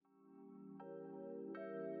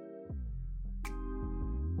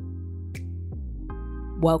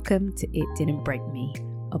Welcome to It Didn't Break Me,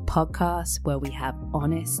 a podcast where we have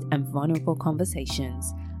honest and vulnerable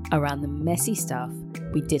conversations around the messy stuff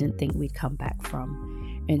we didn't think we'd come back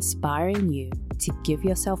from, inspiring you to give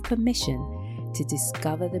yourself permission to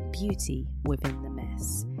discover the beauty within the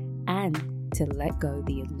mess and to let go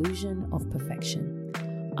the illusion of perfection.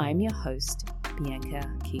 I'm your host, Bianca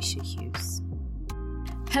Keisha Hughes.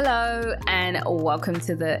 Hello and welcome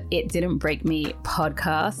to the It Didn't Break Me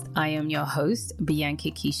podcast. I am your host, Bianca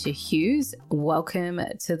Keisha Hughes. Welcome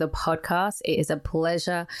to the podcast. It is a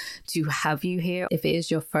pleasure to have you here. If it is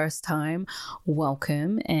your first time,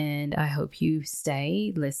 welcome, and I hope you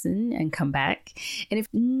stay, listen, and come back. And if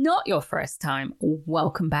not your first time,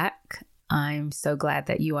 welcome back. I'm so glad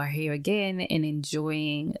that you are here again and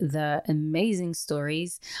enjoying the amazing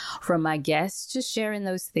stories from my guests, just sharing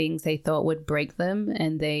those things they thought would break them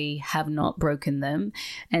and they have not broken them.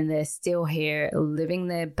 And they're still here living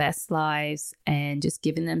their best lives and just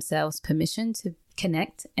giving themselves permission to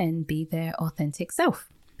connect and be their authentic self.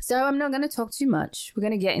 So I'm not going to talk too much. We're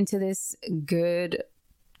going to get into this good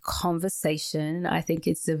conversation. I think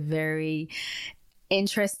it's a very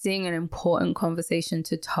interesting and important conversation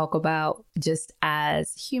to talk about. Just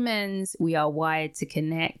as humans, we are wired to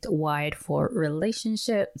connect, wired for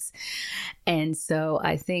relationships. And so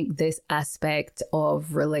I think this aspect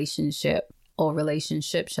of relationship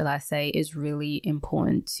shall I say, is really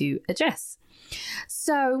important to address.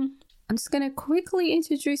 So I'm just going to quickly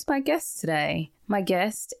introduce my guest today. My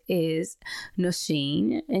guest is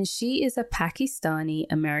Nausheen, and she is a Pakistani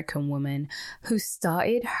American woman who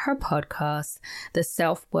started her podcast, The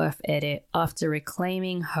Self-Worth Edit, after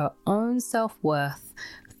reclaiming her own self-worth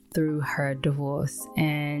through her divorce.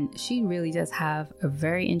 And she really does have a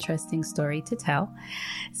very interesting story to tell.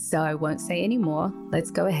 So I won't say any more.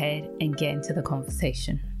 Let's go ahead and get into the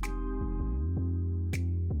conversation.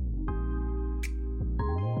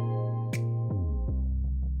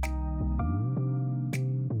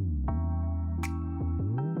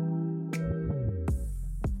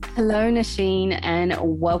 Hello, Nausheen, and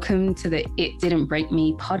welcome to the It Didn't Break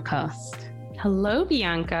Me podcast. Hello,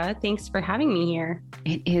 Bianca. Thanks for having me here.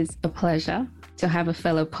 It is a pleasure to have a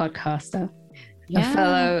fellow podcaster, a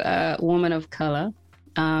fellow woman of color.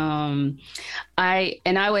 I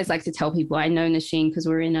always like to tell people I know Nausheen because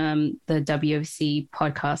we're in the WOC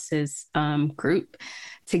podcasters group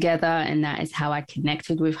together, and that is how I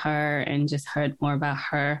connected with her and just heard more about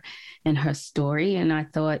her and her story. And I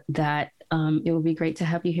thought that it would be great to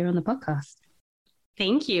have you here on the podcast.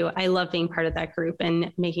 Thank you. I love being part of that group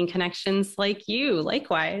and making connections like you.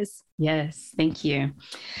 Likewise. Yes, thank you.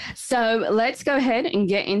 So let's go ahead and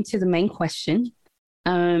get into the main question.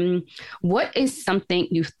 What is something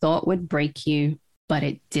you thought would break you, but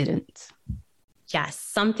it didn't? Yes,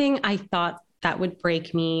 something I thought that would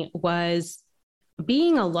break me was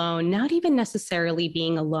being alone, not even necessarily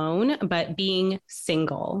being alone, but being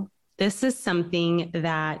single. This is something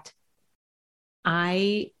that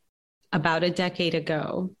I, about a decade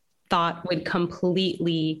ago, thought would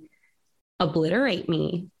completely obliterate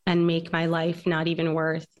me and make my life not even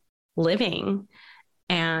worth living.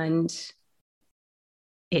 And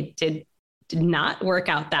it did not work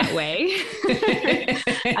out that way.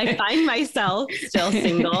 I find myself still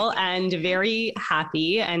single and very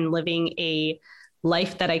happy and living a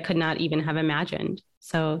life that I could not even have imagined.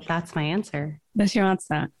 So that's my answer. That's your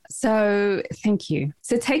answer. So thank you.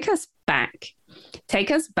 So take us back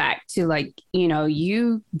to, like, you know,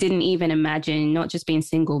 you didn't even imagine not just being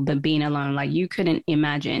single, but being alone. Like, you couldn't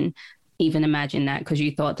imagine that because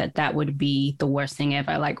you thought that would be the worst thing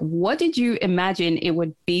ever. Like, what did you imagine it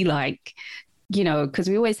would be like? You know, because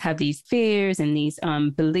we always have these fears and these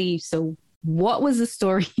beliefs. So what was the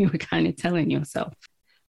story you were kind of telling yourself?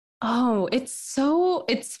 Oh,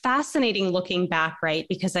 it's fascinating looking back, right?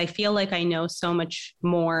 Because I feel like I know so much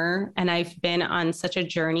more, and I've been on such a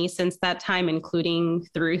journey since that time, including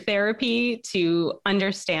through therapy, to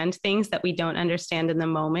understand things that we don't understand in the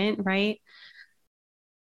moment, right?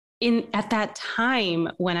 At that time,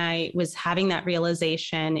 when I was having that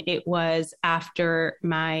realization, it was after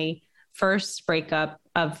my first breakup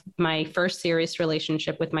of my first serious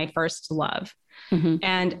relationship with my first love. Mm-hmm.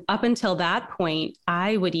 And up until that point,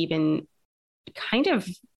 I would even kind of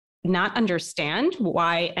not understand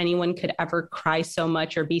why anyone could ever cry so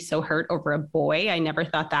much or be so hurt over a boy. I never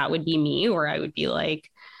thought that would be me, or I would be like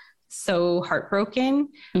so heartbroken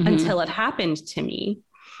until it happened to me.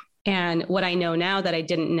 And what I know now that I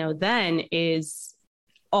didn't know then is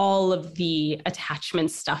all of the attachment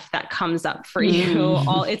stuff that comes up for you.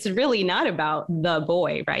 It's really not about the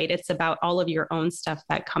boy, right? It's about all of your own stuff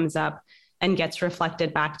that comes up and gets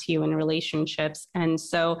reflected back to you in relationships. And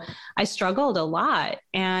so I struggled a lot.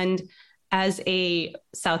 And as a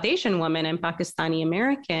South Asian woman and Pakistani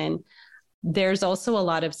American, there's also a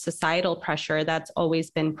lot of societal pressure that's always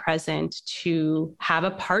been present to have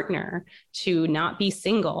a partner, to not be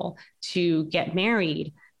single, to get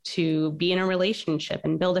married, to be in a relationship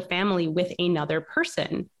and build a family with another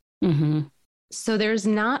person. Mm-hmm. So there's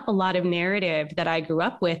not a lot of narrative that I grew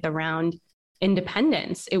up with around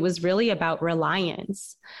independence. It was really about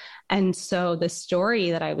reliance. And so the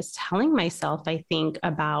story that I was telling myself, I think,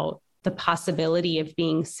 about the possibility of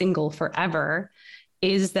being single forever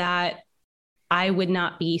is that I would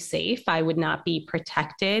not be safe. I would not be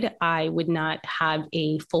protected. I would not have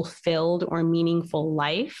a fulfilled or meaningful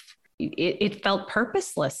life. It felt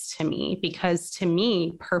purposeless to me, because to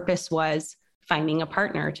me, purpose was finding a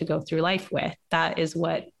partner to go through life with. That is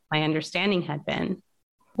what my understanding had been.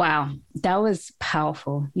 Wow, that was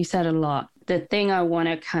powerful. You said a lot. The thing I want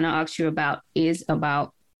to kind of ask you about is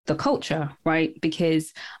about the culture, right?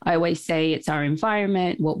 Because I always say it's our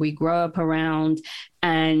environment, what we grow up around.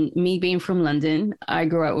 And me being from London, I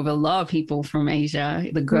grew up with a lot of people from Asia,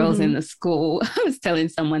 the girls in the school. I was telling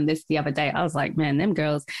someone this the other day. I was like, man, them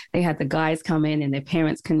girls, they had the guys come in and their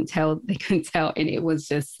parents couldn't tell. They couldn't tell. And it was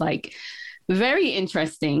just like very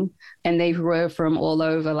interesting. And they were from all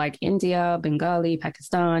over, like India, Bengali,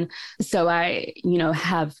 Pakistan. So I,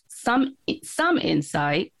 have some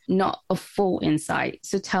insight, not a full insight.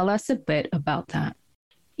 So tell us a bit about that.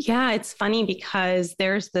 Yeah, it's funny because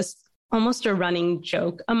there's this almost a running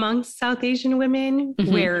joke amongst South Asian women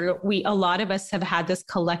where a lot of us have had this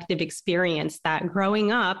collective experience that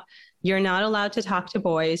growing up, you're not allowed to talk to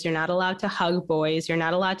boys. You're not allowed to hug boys. You're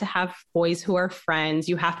not allowed to have boys who are friends.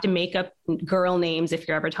 You have to make up girl names if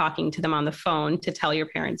you're ever talking to them on the phone to tell your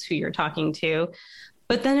parents who you're talking to.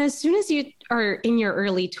 But then as soon as you are in your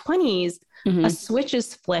early 20s, a switch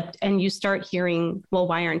is flipped and you start hearing, well,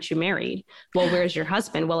 why aren't you married? Well, where's your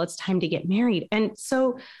husband? Well, it's time to get married. And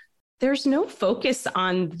so there's no focus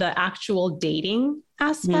on the actual dating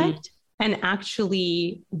aspect. And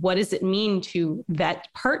actually, what does it mean to vet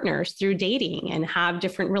partners through dating and have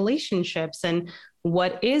different relationships? And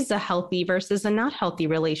what is a healthy versus a not healthy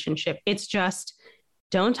relationship? It's just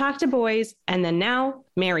don't talk to boys and then now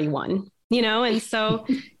marry one, And so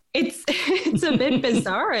it's a bit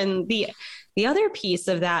bizarre. And the other piece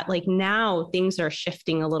of that, like now things are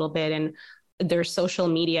shifting a little bit, and there's social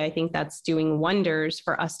media. I think that's doing wonders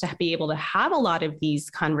for us to be able to have a lot of these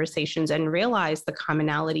conversations and realize the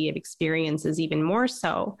commonality of experiences even more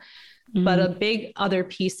so. But a big other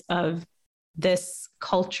piece of this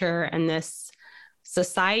culture and this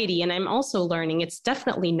society, and I'm also learning it's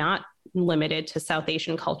definitely not limited to South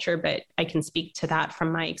Asian culture, but I can speak to that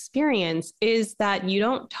from my experience, is that you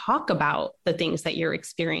don't talk about the things that you're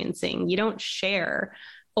experiencing. You don't share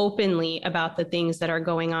openly about the things that are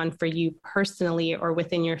going on for you personally or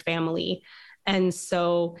within your family. And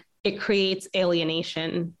so it creates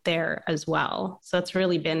alienation there as well. So it's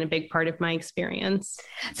really been a big part of my experience.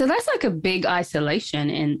 So that's like a big isolation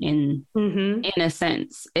in a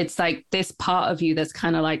sense. It's like this part of you that's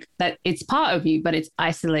kind of like that. It's part of you, but it's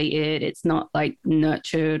isolated. It's not like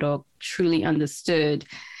nurtured or truly understood.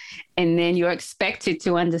 And then you're expected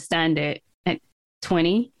to understand it at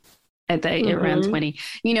 20. Around 20.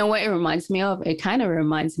 You know what it reminds me of? It kind of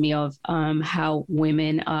reminds me of how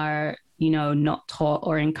women are, not taught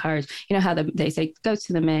or encouraged. You know how they say, go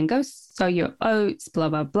to the man, go sow your oats, blah,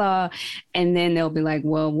 blah, blah. And then they'll be like,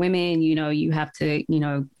 well, women, you have to,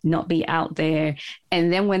 not be out there.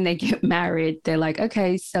 And then when they get married, they're like,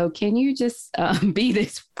 okay, so can you just be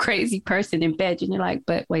this crazy person in bed? And you're like,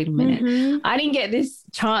 but wait a minute. I didn't get this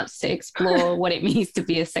chance to explore what it means to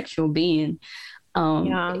be a sexual being.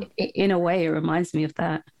 In a way, it reminds me of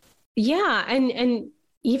that. Yeah. And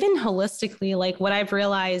even holistically, like what I've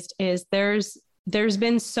realized is there's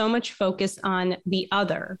been so much focus on the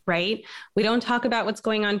other, right? We don't talk about what's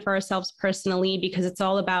going on for ourselves personally because it's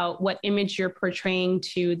all about what image you're portraying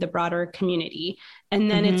to the broader community.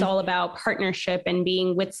 And then it's all about partnership and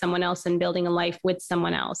being with someone else and building a life with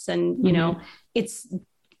someone else. And, it's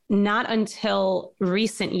not until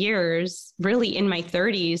recent years, really in my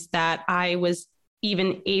 30s, that I was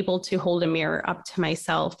even able to hold a mirror up to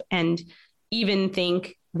myself and even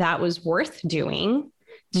think that was worth doing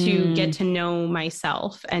to get to know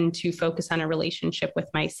myself and to focus on a relationship with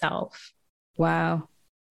myself. Wow.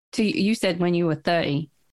 So you said when you were 30?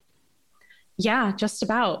 Yeah, just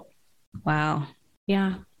about. Wow.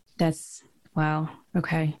 Yeah. That's wow.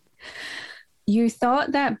 Okay. You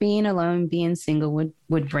thought that being alone, being single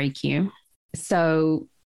would break you. So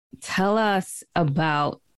tell us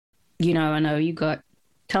about, I know you got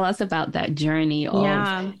Tell us about that journey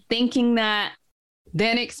of thinking that,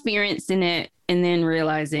 then experiencing it, and then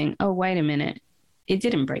realizing, oh, wait a minute, it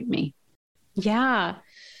didn't break me. Yeah.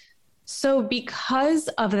 So because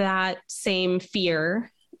of that same fear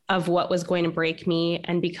of what was going to break me,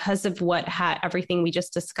 and because of what everything we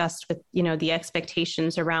just discussed with, the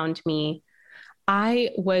expectations around me,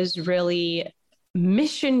 I was really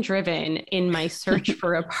mission driven in my search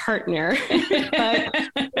for a partner, but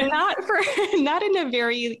not in a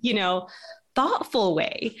very, thoughtful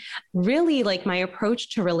way. Really, like, my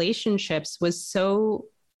approach to relationships was so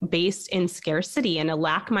based in scarcity and a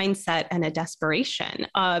lack mindset and a desperation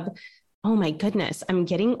of, oh my goodness, I'm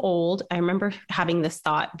getting old. I remember having this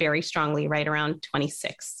thought very strongly right around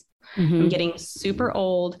 26. I'm getting super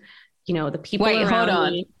old. The people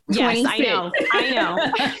around me. Yes, 26. I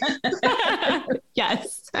know.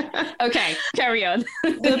 Yes. Okay, carry on.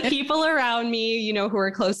 The people around me, who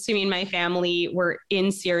were close to me and my family, were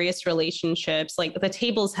in serious relationships. Like, the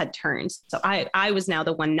tables had turned. So I was now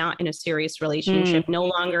the one not in a serious relationship, no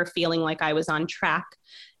longer feeling like I was on track.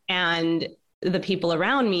 And the people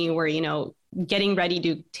around me were, getting ready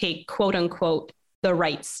to take, quote unquote, the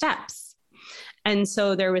right steps. And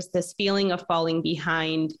so there was this feeling of falling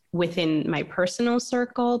behind within my personal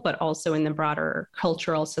circle, but also in the broader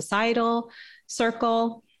cultural, societal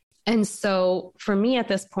circle. And so for me at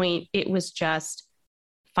this point, it was just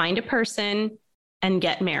find a person and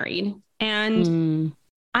get married. And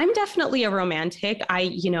I'm definitely a romantic.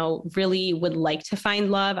 I, really would like to find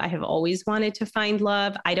love. I have always wanted to find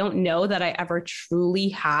love. I don't know that I ever truly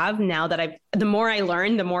have. Now that the more I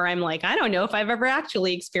learn, the more I'm like, I don't know if I've ever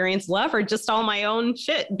actually experienced love or just all my own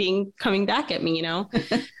shit coming back at me,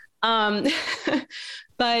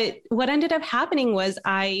 But what ended up happening was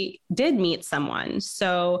I did meet someone.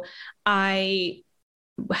 So I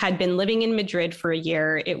had been living in Madrid for a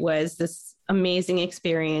year. It was this amazing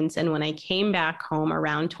experience. And when I came back home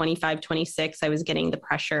around 25, 26, I was getting the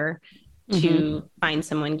pressure to find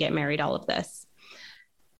someone, get married, all of this.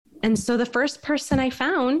 And so the first person I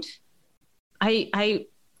found, I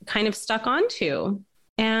kind of stuck onto.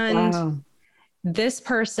 And this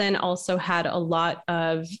person also had a lot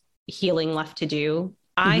of healing left to do.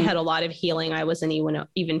 I had a lot of healing I wasn't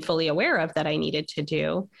even fully aware of that I needed to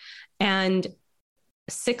do. And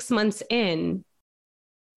 6 months in,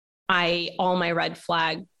 all my red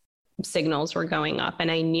flag signals were going up, and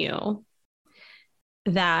I knew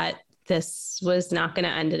that this was not going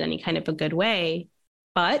to end in any kind of a good way,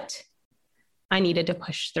 but I needed to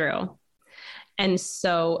push through. And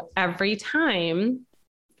so every time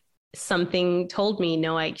something told me,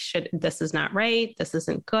 no, this is not right. This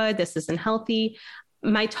isn't good. This isn't healthy.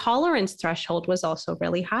 My tolerance threshold was also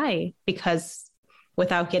really high because,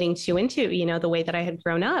 without getting too into, the way that I had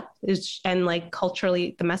grown up and like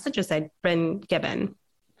culturally the messages I'd been given.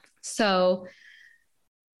 So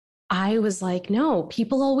I was like, no,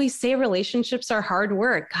 people always say relationships are hard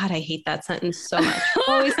work. God, I hate that sentence so much.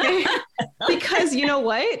 Always say, because you know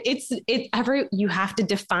what? You have to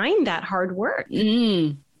define that hard work.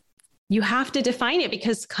 You have to define it,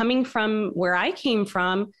 because coming from where I came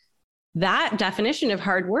from, that definition of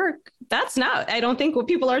hard work, that's not, I don't think, what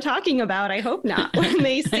people are talking about. I hope not when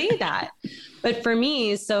they say that. But for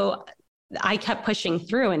me, so I kept pushing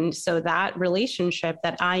through. And so that relationship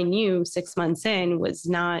that I knew 6 months in was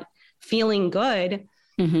not feeling good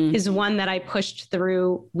is one that I pushed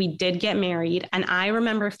through. We did get married. And I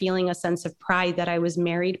remember feeling a sense of pride that I was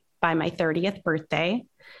married by my 30th birthday.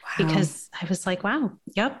 Because I was like, wow,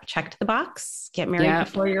 yep, checked the box, get married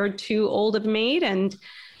before you're too old of a maid. And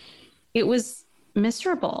it was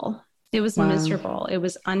miserable. It was miserable. It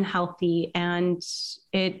was unhealthy. And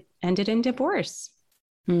it ended in divorce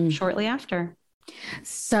shortly after.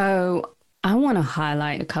 So I want to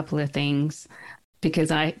highlight a couple of things,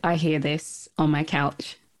 because I hear this on my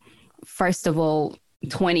couch. First of all,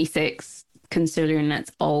 26, considering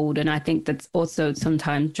that's old. And I think that's also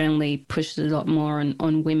sometimes generally pushed a lot more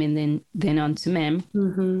on women than onto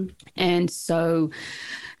men. And so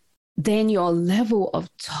then your level of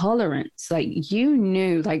tolerance, like,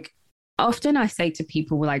 often I say to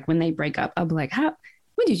people, like, when they break up, I'll be like,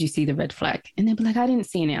 when did you see the red flag? And they'll be like, I didn't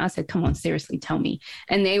see any. I said, come on, seriously, tell me.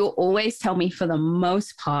 And they will always tell me, for the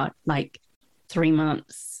most part, like 3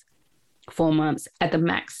 months, 4 months, at the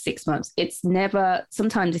max 6 months. It's never,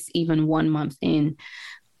 sometimes it's even 1 month in.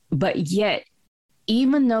 But yet,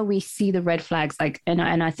 even though we see the red flags, like, and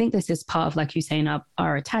I think this is part of, like you say,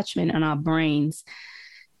 our attachment and our brains,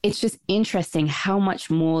 it's just interesting how much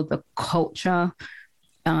more the culture,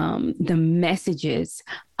 the messages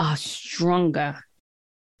are stronger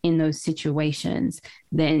in those situations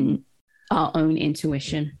than our own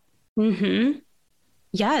intuition.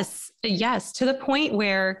 Yes. Yes. To the point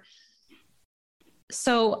where,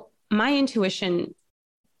 so my intuition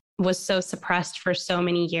was so suppressed for so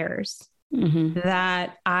many years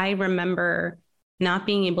that I remember not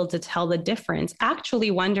being able to tell the difference,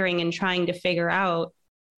 actually wondering and trying to figure out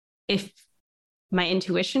if my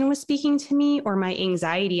intuition was speaking to me or my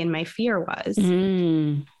anxiety and my fear was.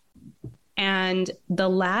 And the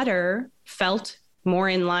latter felt more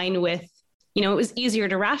in line with, it was easier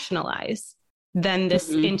to rationalize than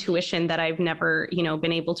this intuition that I've never,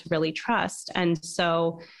 been able to really trust. And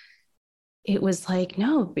so it was like,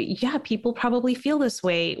 no, but yeah, people probably feel this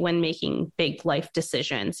way when making big life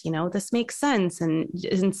decisions. This makes sense.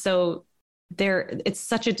 And so it's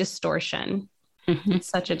such a distortion. It's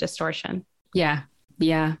such a distortion. Yeah.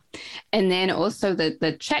 Yeah. And then also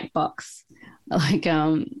the checkbox, like,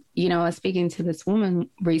 I was speaking to this woman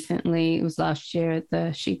recently, it was last year at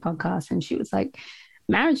the She podcast, and she was like,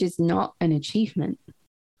 marriage is not an achievement.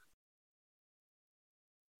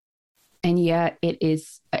 And yet it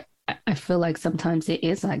is. I feel like sometimes it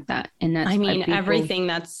is like that. And that's, everything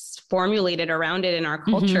that's formulated around it in our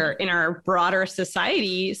culture, in our broader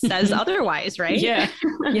society says otherwise, right? Yeah.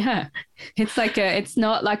 Yeah. It's like it's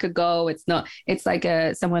not like a goal. It's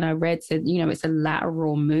like someone I read said, it's a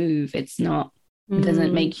lateral move. It's not, it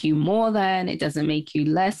doesn't make you more than, it doesn't make you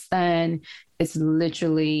less than. It's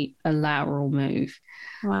literally a lateral move.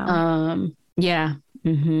 Wow. Yeah.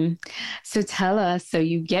 So tell us, so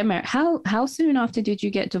you get married. How soon after did you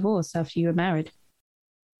get divorced after you were married?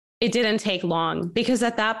 It didn't take long, because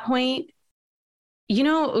at that point,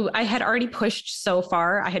 I had already pushed so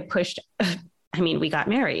far. We got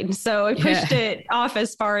married. So I pushed it off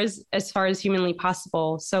as far as humanly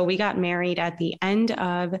possible. So we got married at the end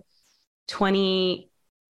of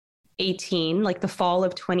 2018, like the fall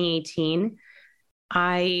of 2018.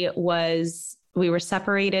 We were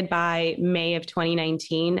separated by May of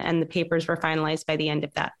 2019, and the papers were finalized by the end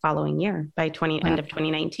of that following year, end of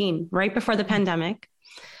 2019, right before the pandemic.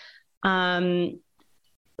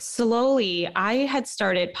 Slowly, I had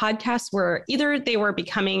started podcasts where either they were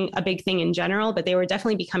becoming a big thing in general, but they were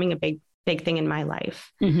definitely becoming a big thing in my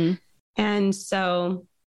life. And so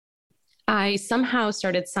I somehow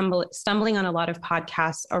started stumbling on a lot of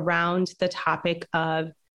podcasts around the topic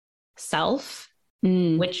of self,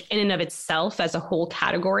 which in and of itself as a whole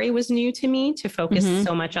category was new to me, to focus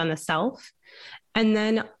so much on the self. And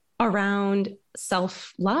then around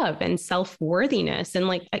self-love and self-worthiness. And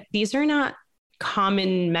like, these are not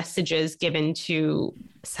common messages given to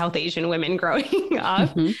South Asian women growing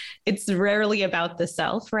up. It's rarely about the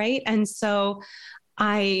self, right? And so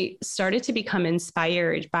I started to become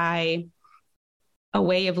inspired by a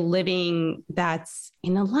way of living that's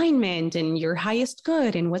in alignment and your highest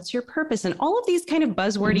good and what's your purpose and all of these kind of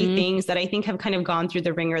buzzwordy things that I think have kind of gone through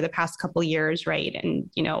the ringer the past couple of years, right? And,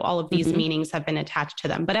 all of these meanings have been attached to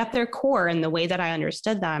them. But at their core and the way that I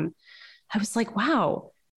understood them, I was like,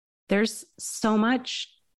 wow, there's so much,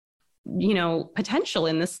 potential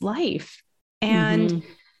in this life. And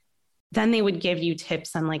then they would give you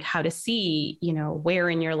tips on like how to see, where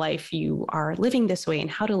in your life you are living this way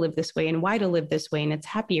and how to live this way and why to live this way. And it's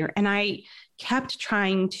happier. And I kept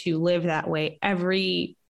trying to live that way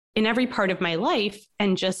in every part of my life,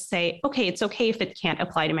 and just say, okay, it's okay if it can't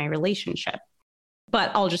apply to my relationship,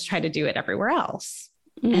 but I'll just try to do it everywhere else.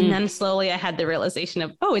 And then slowly I had the realization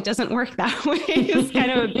of, it doesn't work that way. It's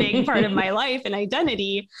kind of a big part of my life and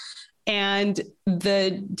identity. And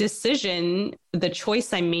the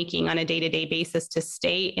choice I'm making on a day-to-day basis to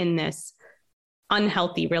stay in this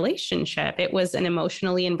unhealthy relationship, it was an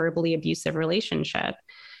emotionally and verbally abusive relationship,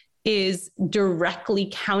 is directly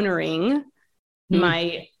countering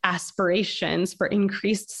my aspirations for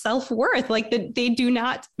increased self-worth. Like they do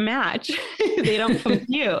not match. They don't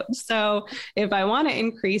compute. So if I want to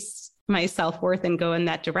increase my self-worth and go in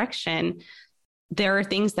that direction, there are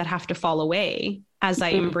things that have to fall away as I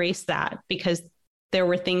embrace that, because there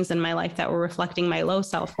were things in my life that were reflecting my low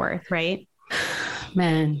self-worth, right?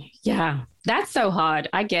 Man, yeah, that's so hard.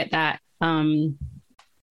 I get that. I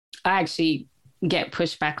actually get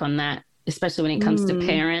pushback on that, especially when it comes to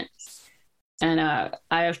parents. And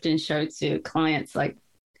I often show to clients like,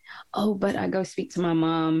 oh, but I go speak to my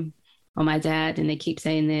mom or my dad and they keep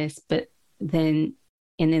saying this, but then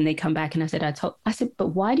they come back and I said, but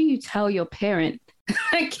why do you tell your parent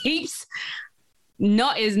that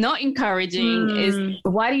is not encouraging,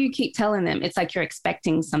 why do you keep telling them? It's like you're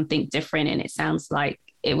expecting something different, and it sounds like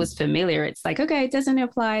it was familiar. It's like, okay, it doesn't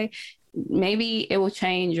apply. Maybe it will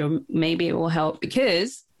change, or maybe it will help,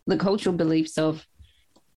 because the cultural beliefs of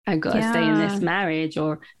I've got to stay in this marriage,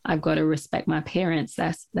 or I've got to respect my parents.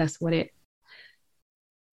 That's what it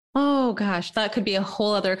Oh gosh, that could be a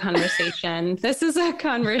whole other conversation. This is a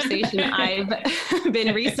conversation I've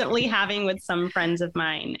been recently having with some friends of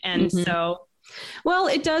mine. And so, well,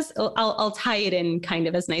 it does, I'll tie it in kind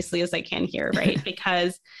of as nicely as I can here, right?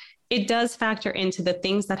 Because it does factor into the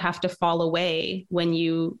things that have to fall away when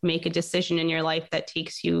you make a decision in your life that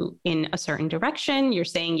takes you in a certain direction. You're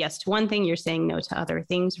saying yes to one thing, you're saying no to other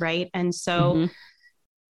things, right? And so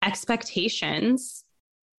expectations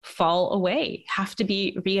fall away, have to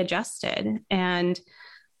be readjusted. And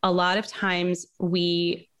a lot of times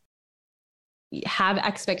we have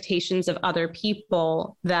expectations of other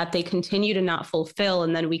people that they continue to not fulfill.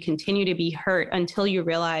 And then we continue to be hurt until you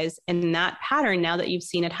realize in that pattern, now that you've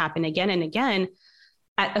seen it happen again and again,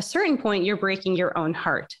 at a certain point, you're breaking your own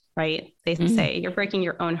heart, right? They say you're breaking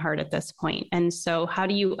your own heart at this point. And so how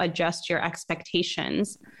do you adjust your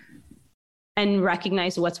expectations and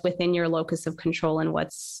recognize what's within your locus of control and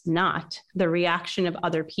what's not? The reaction of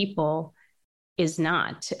other people is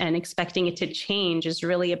not, and expecting it to change is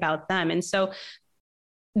really about them. And so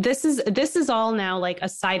this is all now like a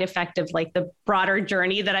side effect of like the broader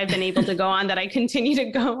journey that I've been able to go on, that I continue to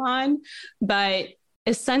go on. But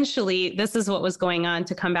essentially, this is what was going on,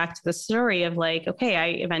 to come back to the story of like, okay, I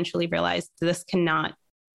eventually realized this cannot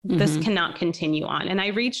continue on. And I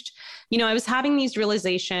reached, I was having these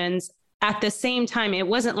realizations. At the same time, it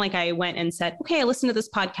wasn't like I went and said, okay, I listened to this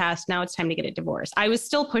podcast, now it's time to get a divorce. I was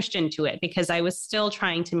still pushed into it because I was still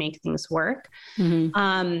trying to make things work.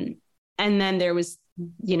 And then there was,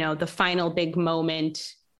 the final big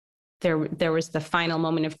moment. There was the final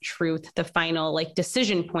moment of truth, the final like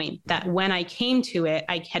decision point, that when I came to it,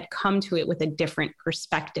 I had come to it with a different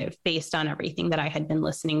perspective based on everything that I had been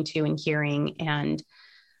listening to and hearing. And,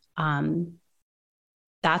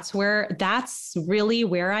 that's really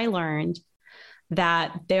where I learned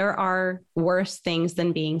that there are worse things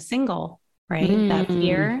than being single, right? That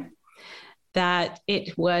fear, that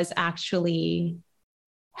it was actually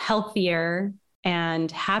healthier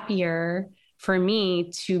and happier for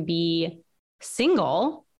me to be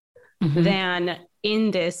single than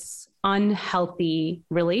in this unhealthy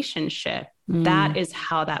relationship. That is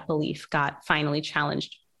how that belief got finally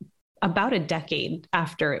challenged about a decade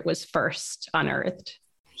after it was first unearthed.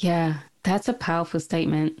 Yeah, that's a powerful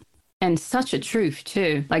statement, and such a truth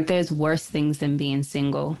too. Like, there's worse things than being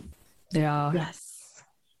single. There are. Yes.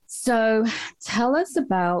 So tell us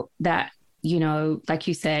about that, like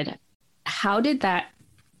you said, how did that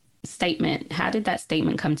statement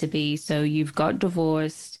come to be? So you've got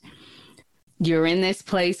divorced. You're in this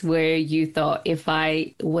place where you thought, if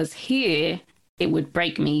I was here, it would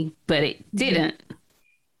break me, but it didn't.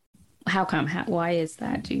 How come? Why is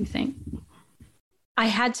that, do you think? I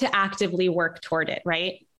had to actively work toward it,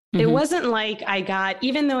 right? It wasn't like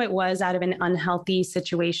even though it was out of an unhealthy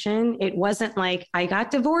situation, it wasn't like I got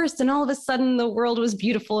divorced and all of a sudden the world was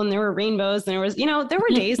beautiful and there were rainbows and there was, there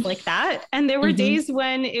were days like that. And there were days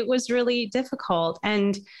when it was really difficult.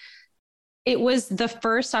 And it was the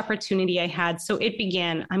first opportunity I had. So it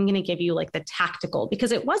began, I'm going to give you like the tactical,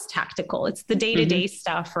 because it was tactical. It's the day-to-day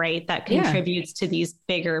stuff, right? That contributes to these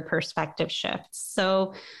bigger perspective shifts.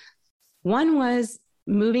 So one was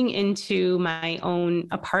moving into my own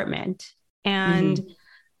apartment, and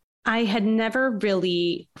I had never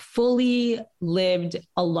really fully lived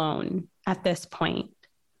alone at this point.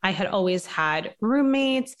 I had always had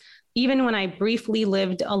roommates. Even when I briefly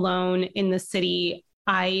lived alone in the city,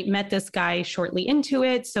 I met this guy shortly into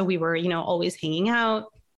it. So we were, always hanging out.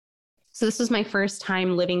 So this was my first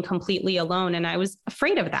time living completely alone. And I was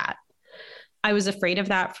afraid of that. I was afraid of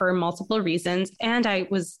that for multiple reasons. And I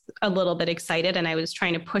was a little bit excited, and I was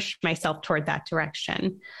trying to push myself toward that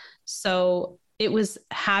direction. So it was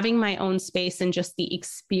having my own space and just the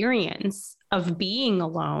experience of being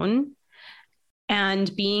alone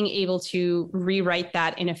and being able to rewrite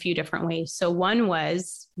that in a few different ways. So one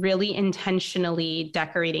was really intentionally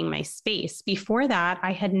decorating my space. Before that,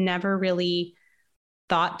 I had never really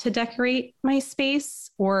thought to decorate my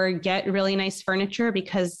space or get really nice furniture,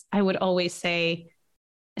 because I would always say,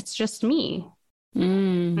 it's just me.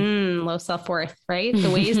 Low self-worth, right? The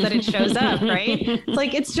ways that it shows up, right? It's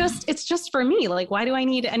like, it's just for me. Like, why do I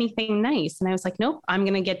need anything nice? And I was like, nope, I'm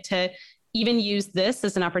going to get to even use this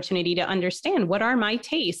as an opportunity to understand, what are my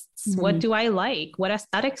tastes? What do I like? What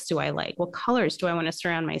aesthetics do I like? What colors do I want to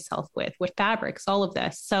surround myself with? What fabrics? All of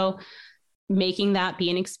this. So making that be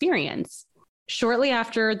an experience. Shortly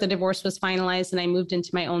after the divorce was finalized and I moved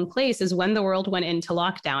into my own place is when the world went into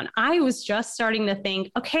lockdown. I was just starting to think,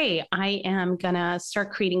 okay, I am going to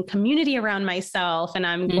start creating community around myself, and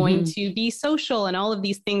I'm going to be social and all of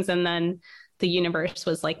these things. And then the universe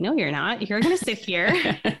was like, no, you're not. You're going to sit here.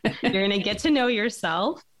 You're going to get to know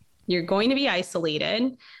yourself. You're going to be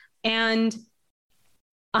isolated. And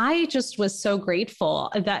I just was so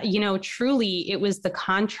grateful that, truly it was the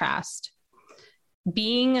contrast.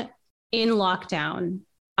 Being in lockdown,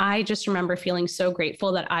 I just remember feeling so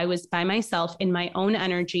grateful that I was by myself in my own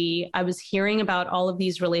energy. I was hearing about all of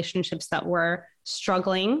these relationships that were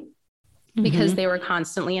struggling because they were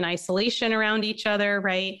constantly in isolation around each other,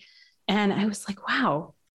 right? And I was like,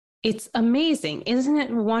 wow, it's amazing. Isn't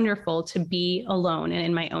it wonderful to be alone and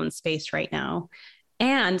in my own space right now?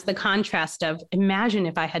 And the contrast of, imagine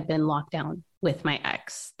if I had been locked down with my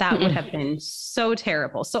ex, that would have been so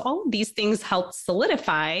terrible. So all of these things helped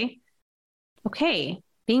solidify, okay,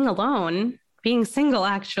 being alone, being single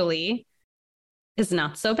actually is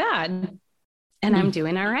not so bad. And I'm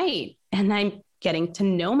doing all right. And I'm getting to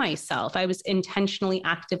know myself. I was intentionally,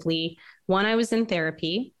 actively, one, I was in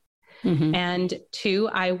therapy. And two,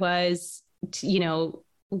 I was,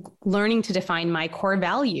 learning to define my core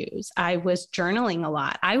values. I was journaling a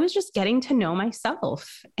lot. I was just getting to know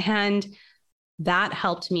myself. And that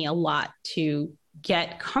helped me a lot to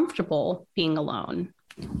get comfortable being alone.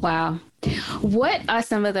 Wow. What are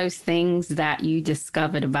some of those things that you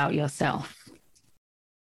discovered about yourself?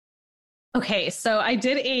 Okay, so I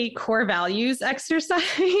did a core values exercise.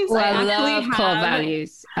 I love core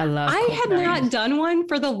values. I had not done one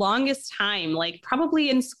for the longest time, like probably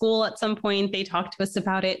in school at some point, they talked to us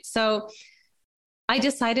about it. So I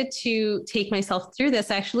decided to take myself through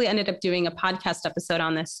this. I actually ended up doing a podcast episode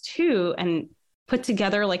on this too, and put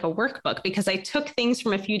together like a workbook because I took things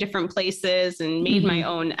from a few different places and made my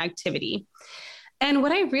own activity. And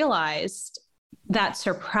what I realized that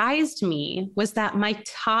surprised me was that my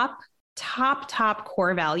top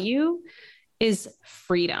core value is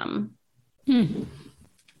freedom.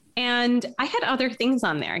 And I had other things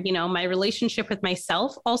on there. My relationship with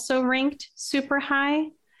myself also ranked super high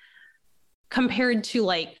compared to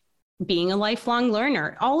like being a lifelong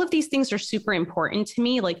learner. All of these things are super important to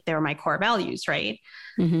me. Like they're my core values, right?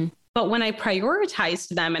 But when I prioritized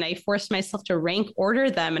them and I forced myself to rank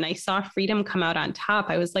order them and I saw freedom come out on top,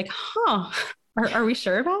 I was like, are we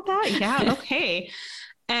sure about that? Yeah. Okay.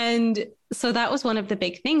 And so that was one of the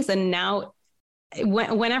big things. And now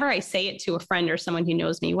whenever I say it to a friend or someone who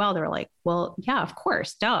knows me well, they're like, well, yeah, of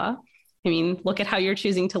course, duh. I mean, look at how you're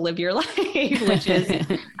choosing to live your life, which is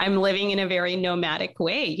I'm living in a very nomadic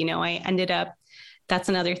way. I ended up, that's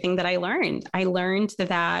another thing that I learned. I learned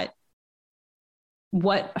that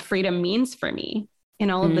what freedom means for me in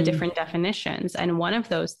all of the different definitions. And one of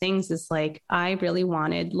those things is like, I really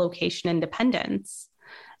wanted location independence.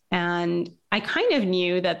 And I kind of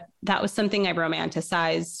knew that that was something I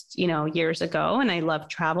romanticized, years ago. And I love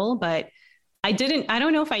travel, but I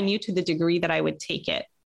don't know if I knew to the degree that I would take it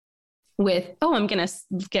with, I'm going to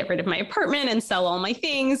get rid of my apartment and sell all my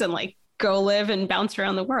things and like go live and bounce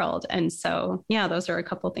around the world. And so, yeah, those are a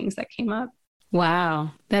couple of things that came up.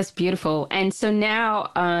 Wow, that's beautiful. And so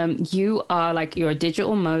now you are like, you're a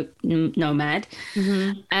digital nomad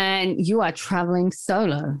and you are traveling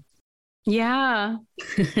solo. Yeah.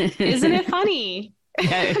 Isn't it funny?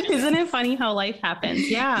 Isn't it funny how life happens?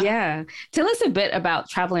 Yeah. Yeah. Tell us a bit about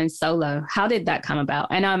traveling solo. How did that come about?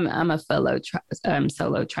 And I'm a fellow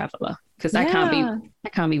solo traveler because I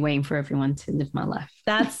can't be waiting for everyone to live my life.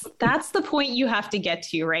 That's the point you have to get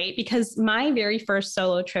to, right? Because my very first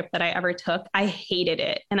solo trip that I ever took, I hated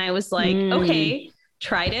it. And I was like, okay,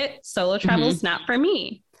 tried it. Solo travel's not for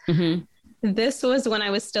me. This was when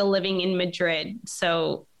I was still living in Madrid.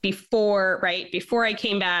 So before I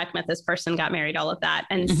came back, met this person, got married, all of that.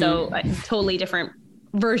 And so a totally different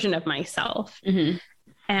version of myself.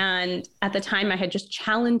 And at the time I had just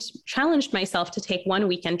challenged myself to take one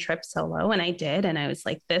weekend trip solo. And I did. And I was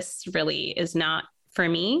like, this really is not for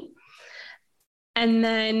me. And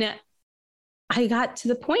then I got to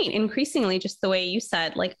the point increasingly, just the way you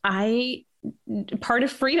said, like part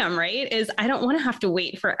of freedom, right, is I don't want to have to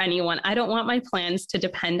wait for anyone. I don't want my plans to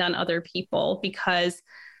depend on other people because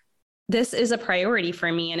this is a priority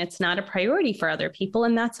for me and it's not a priority for other people.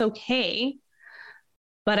 And that's okay.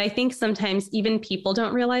 But I think sometimes even people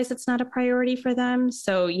don't realize it's not a priority for them.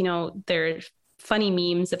 So, there's funny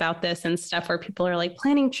memes about this and stuff where people are like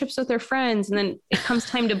planning trips with their friends and then it comes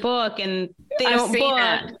time to book and they don't book.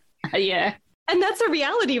 That. Yeah. And that's a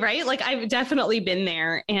reality, right? Like I've definitely been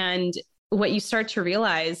there. And what you start to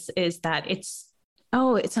realize is that it's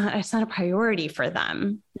not a priority for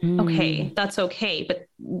them. Okay, that's okay. But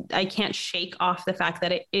I can't shake off the fact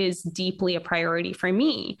that it is deeply a priority for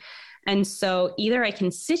me. And so either I can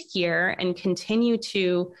sit here and continue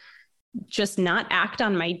to just not act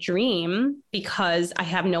on my dream because I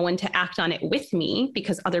have no one to act on it with me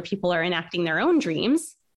because other people are enacting their own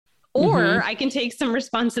dreams, or I can take some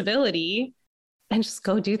responsibility and just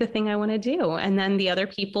go do the thing I want to do. And then the other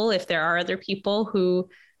people, if there are other people who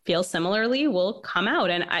feel similarly, will come out.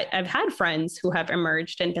 And I've had friends who have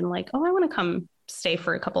emerged and been like, oh, I want to come stay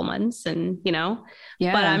for a couple months and, but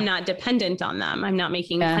I'm not dependent on them. I'm not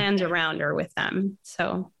making plans around or with them.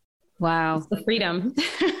 So wow. It's the freedom.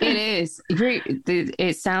 It is.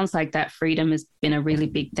 It sounds like that freedom has been a really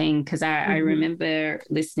big thing, because I remember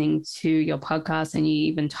listening to your podcast, and you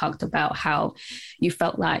even talked about how you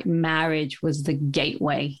felt like marriage was the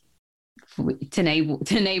gateway to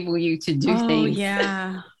enable you to do things.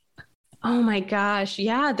 Yeah. Oh my gosh.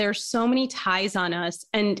 Yeah. There's so many ties on us.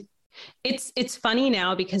 And it's funny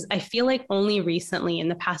now because I feel like only recently in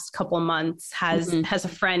the past couple months has a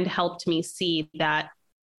friend helped me see that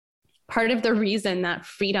part of the reason that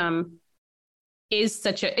freedom is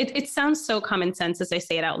such it sounds so common sense as I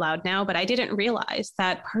say it out loud now, but I didn't realize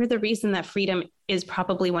that part of the reason that freedom is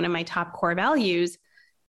probably one of my top core values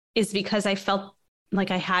is because I felt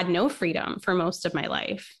like I had no freedom for most of my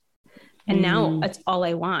life. And now it's all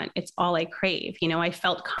I want. It's all I crave. I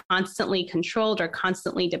felt constantly controlled or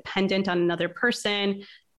constantly dependent on another person.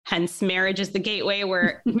 Hence, marriage is the gateway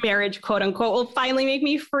where marriage, quote unquote, will finally make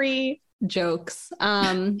me free. Jokes.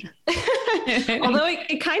 Although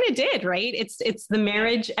it kind of did, right? It's the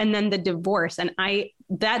marriage and then the divorce. And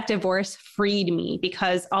that divorce freed me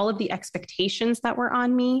because all of the expectations that were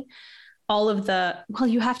on me, all of well,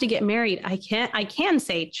 you have to get married. I can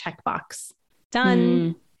say checkbox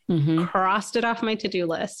done, crossed it off my to-do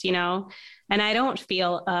list, and I don't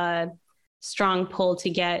feel a strong pull to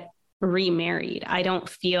get remarried. I don't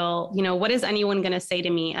feel, what is anyone going to say to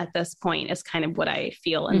me at this point is kind of what I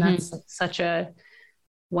feel. And that's such a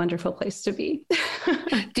wonderful place to be.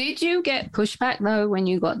 Did you get pushback though, when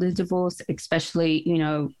you got the divorce, especially,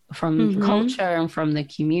 from the culture and from the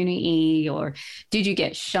community, or did you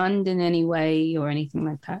get shunned in any way or anything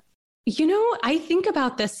like that? I think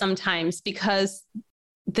about this sometimes because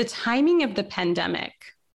the timing of the pandemic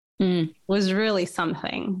was really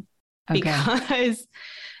something because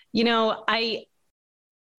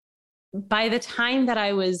by the time that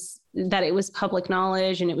it was public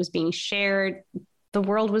knowledge and it was being shared, the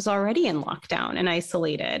world was already in lockdown and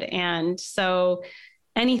isolated. And so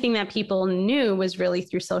anything that people knew was really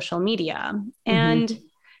through social media. And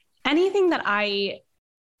anything that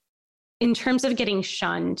in terms of getting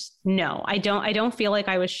shunned, no, I don't feel like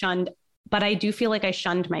I was shunned, but I do feel like I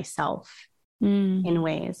shunned myself in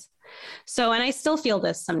ways. So, and I still feel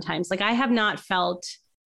this sometimes, like I have not felt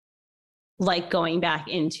like going back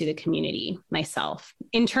into the community myself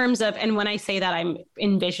in terms of, and when I say that, I'm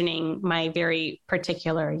envisioning my very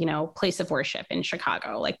particular, place of worship in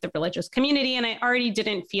Chicago, like the religious community. And I already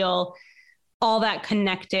didn't feel all that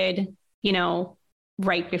connected,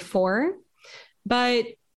 right before. But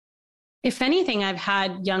if anything, I've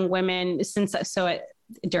had young women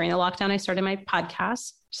during the lockdown, I started my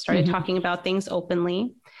podcast, started talking about things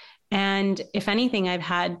openly. And if anything, I've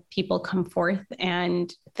had people come forth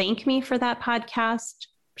and thank me for that podcast,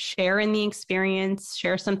 share in the experience,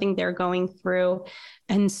 share something they're going through.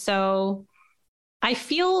 And so I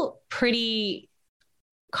feel pretty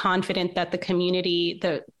confident that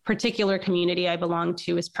the particular community I belong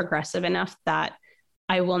to is progressive enough that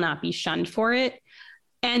I will not be shunned for it.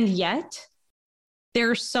 And yet there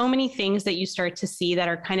are so many things that you start to see that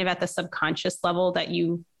are kind of at the subconscious level that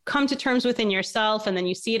you come to terms with in yourself, and then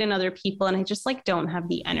you see it in other people. And I just don't have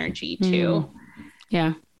the energy to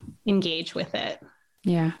engage with it.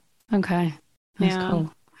 Yeah. Okay. That's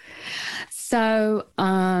cool. So,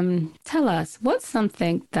 tell us, what's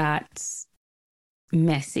something that's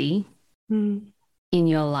messy in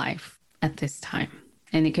your life at this time?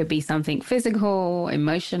 And it could be something physical,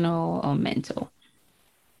 emotional, or mental.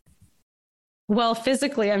 Well,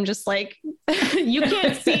 physically, I'm just like, you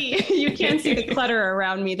can't see the clutter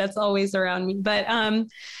around me. That's always around me. But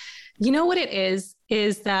what it is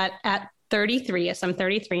that at 33, yes, I'm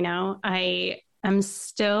 33 now, I am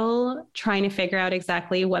still trying to figure out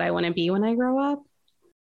exactly what I want to be when I grow up.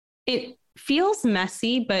 It feels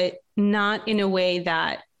messy, but not in a way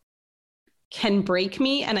that can break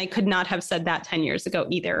me. And I could not have said that 10 years ago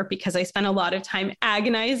either, because I spent a lot of time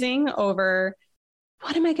agonizing over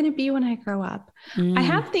what am I going to be when I grow up? I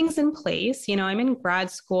have things in place. I'm in grad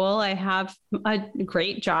school. I have a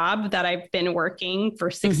great job that I've been working for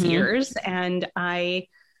 6 years, and I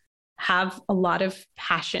have a lot of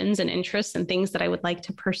passions and interests and things that I would like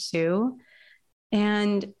to pursue.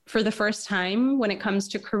 And for the first time, when it comes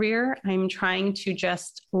to career, I'm trying to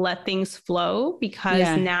just let things flow,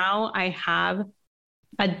 because now I have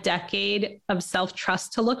a decade of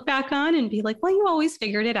self-trust to look back on and be like, well, you always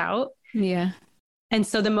figured it out. Yeah. And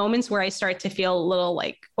so the moments where I start to feel a little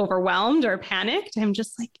like overwhelmed or panicked, I'm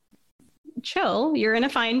just like, chill, you're in a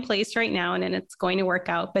fine place right now and it's going to work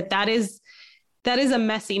out. But that is a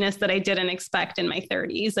messiness that I didn't expect in my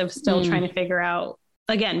 30s of still trying to figure out,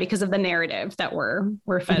 again, because of the narrative that we're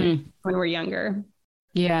fed when we're younger.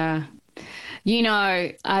 Yeah. You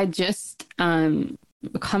know, I just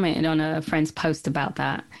commented on a friend's post about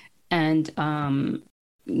that. And,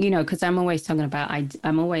 you know, because I'm always talking about,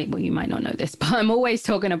 well, you might not know this, but I'm always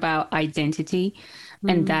talking about identity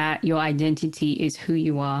and that your identity is who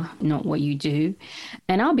you are, not what you do.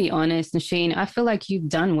 And I'll be honest, Nausheen, I feel like you've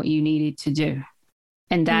done what you needed to do.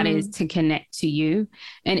 And that is to connect to you,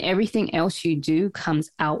 and everything else you do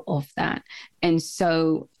comes out of that. And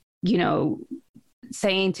so, you know,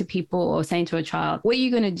 saying to people or saying to a child, what are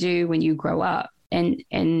you going to do when you grow up?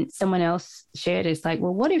 And someone else shared, it's like,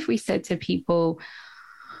 well, what if we said to people,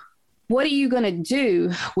 what are you going to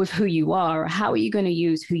do with who you are? Or how are you going to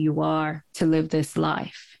use who you are to live this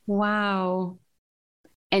life? Wow.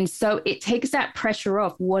 And so it takes that pressure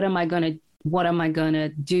off. What am I going to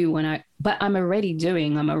do but I'm already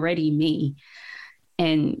doing, I'm already me.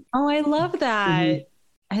 And oh, I love that.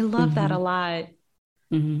 I love that a lot.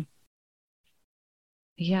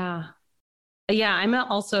 Yeah. Yeah. I'm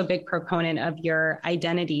also a big proponent of your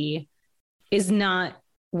identity is not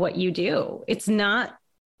what you do. It's not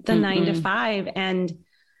the 9 to 5. And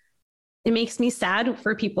it makes me sad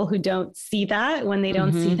for people who don't see that when they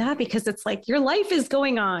don't see that, because it's like your life is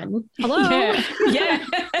going on. Hello. Yeah.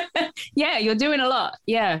 Yeah. You're doing a lot.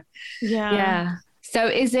 Yeah. Yeah. So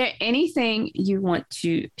is there anything you want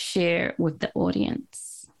to share with the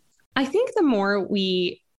audience? I think the more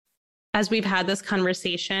as we've had this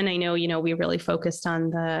conversation, I know, we really focused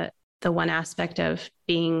on the one aspect of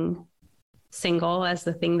being single as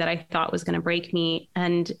the thing that I thought was going to break me.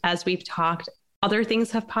 And as we've talked, other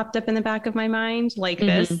things have popped up in the back of my mind, like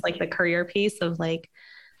this, like the career piece of like,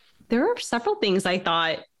 there are several things I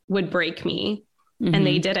thought would break me and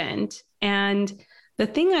they didn't. And the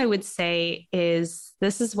thing I would say is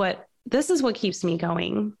this is what keeps me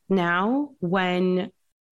going now, when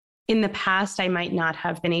in the past I might not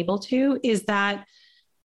have been able to, is that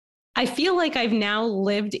I feel like I've now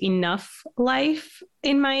lived enough life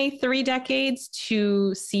in my 3 decades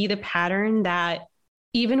to see the pattern that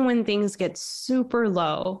even when things get super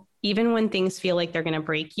low, even when things feel like they're going to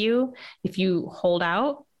break you, if you hold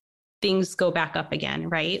out, things go back up again,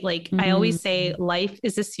 right? Like I always say, life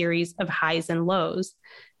is a series of highs and lows.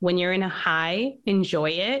 When you're in a high, enjoy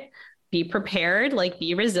it, be prepared, like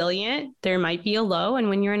be resilient. There might be a low. And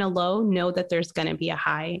when you're in a low, know that there's going to be a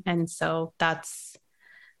high. And so that's,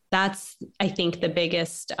 I think the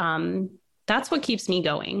biggest, that's what keeps me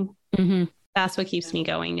going. That's what keeps me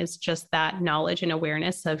going, is just that knowledge and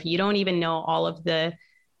awareness of you don't even know all of the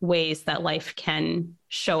ways that life can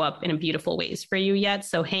show up in beautiful ways for you yet.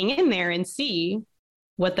 So hang in there and see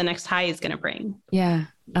what the next high is going to bring. Yeah,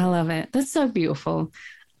 I love it. That's so beautiful.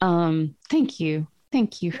 Thank you.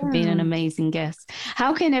 Thank you for being an amazing guest.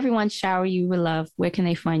 How can everyone shower you with love? Where can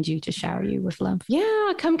they find you to shower you with love?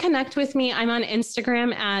 Yeah, come connect with me. I'm on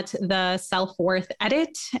Instagram at The Self-Worth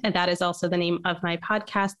Edit. And that is also the name of my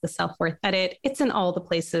podcast, The Self-Worth Edit. It's in all the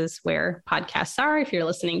places where podcasts are. If you're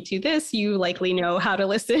listening to this, you likely know how to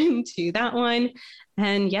listen to that one.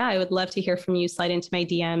 And yeah, I would love to hear from you. Slide into my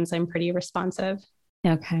DMs. I'm pretty responsive.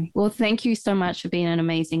 Okay. Well, thank you so much for being an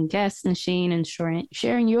amazing guest, Nausheen, and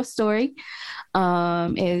sharing your story.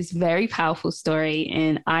 It's a very powerful story.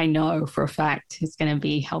 And I know for a fact it's going to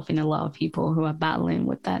be helping a lot of people who are battling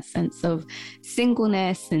with that sense of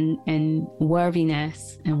singleness and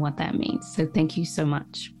worthiness and what that means. So thank you so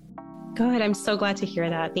much. Good. I'm so glad to hear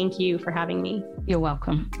that. Thank you for having me. You're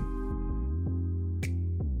welcome.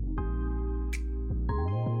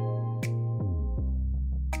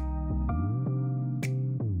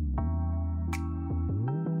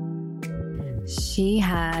 She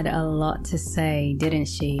had a lot to say, didn't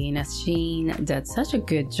she? Nausheen did such a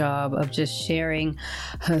good job of just sharing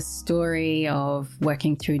her story of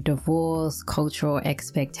working through divorce, cultural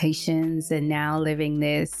expectations, and now living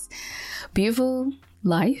this beautiful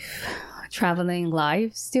life, traveling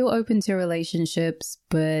life, still open to relationships,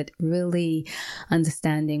 but really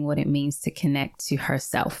understanding what it means to connect to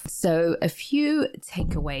herself. So a few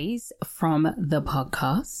takeaways from the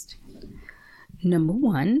podcast. Number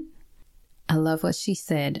one, I love what she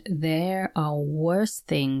said. There are worse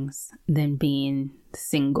things than being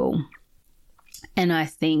single. And I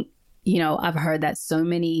think, I've heard that so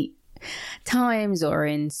many times or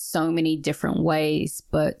in so many different ways,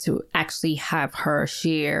 but to actually have her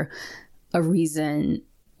share a reason,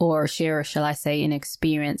 or share, shall I say, an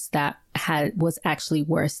experience that was actually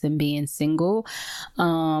worse than being single,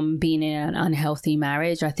 being in an unhealthy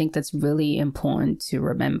marriage. I think that's really important to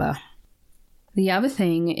remember. The other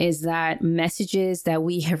thing is that messages that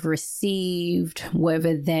we have received,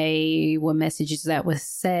 whether they were messages that were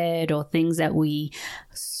said or things that we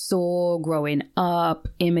saw growing up,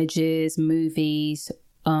 images, movies,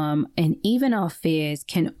 and even our fears,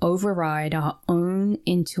 can override our own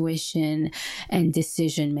intuition and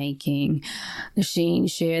decision making. Nausheen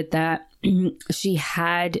shared that she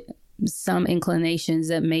had some inclinations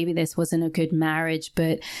that maybe this wasn't a good marriage,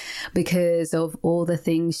 but because of all the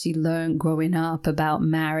things she learned growing up about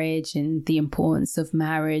marriage and the importance of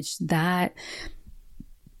marriage, that,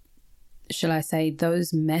 shall I say,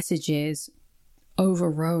 those messages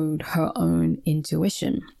overrode her own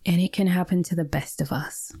intuition. And it can happen to the best of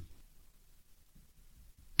us.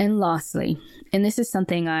 And lastly, and this is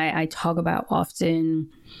something I talk about often,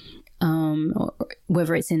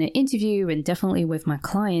 whether it's in an interview and definitely with my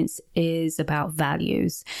clients, is about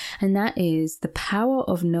values. And that is the power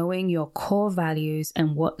of knowing your core values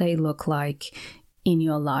and what they look like in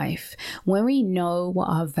your life. When we know what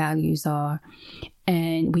our values are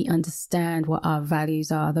and we understand what our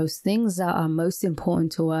values are, those things that are most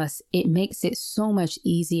important to us, it makes it so much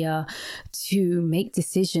easier to make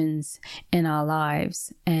decisions in our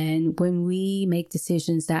lives. And when we make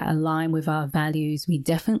decisions that align with our values, we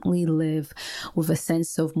definitely live with a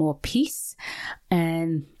sense of more peace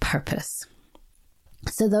and purpose.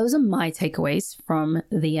 So those are my takeaways from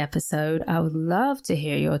the episode. I would love to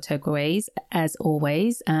hear your takeaways. As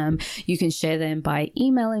always, you can share them by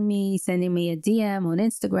emailing me, sending me a DM on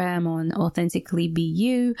Instagram on Authentically Be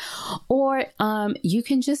You, or you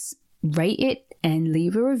can just rate it and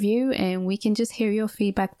leave a review and we can just hear your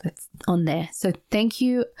feedback that's on there. So thank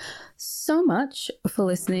you so much for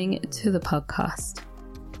listening to the podcast.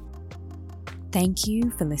 Thank you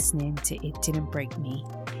for listening to It Didn't Break Me.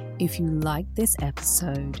 If you like this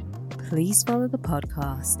episode, please follow the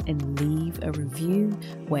podcast and leave a review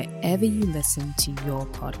wherever you listen to your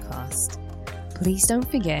podcast. Please don't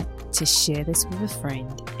forget to share this with a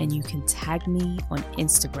friend, and you can tag me on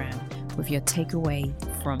Instagram with your takeaway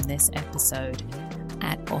from this episode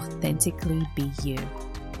at Authentically Be You.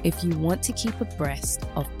 If you want to keep abreast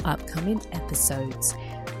of upcoming episodes,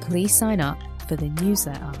 please sign up for the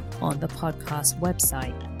newsletter on the podcast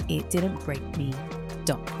website, itdidn'tbreakme.com.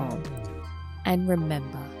 And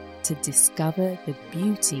remember to discover the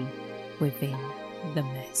beauty within the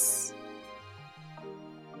mess.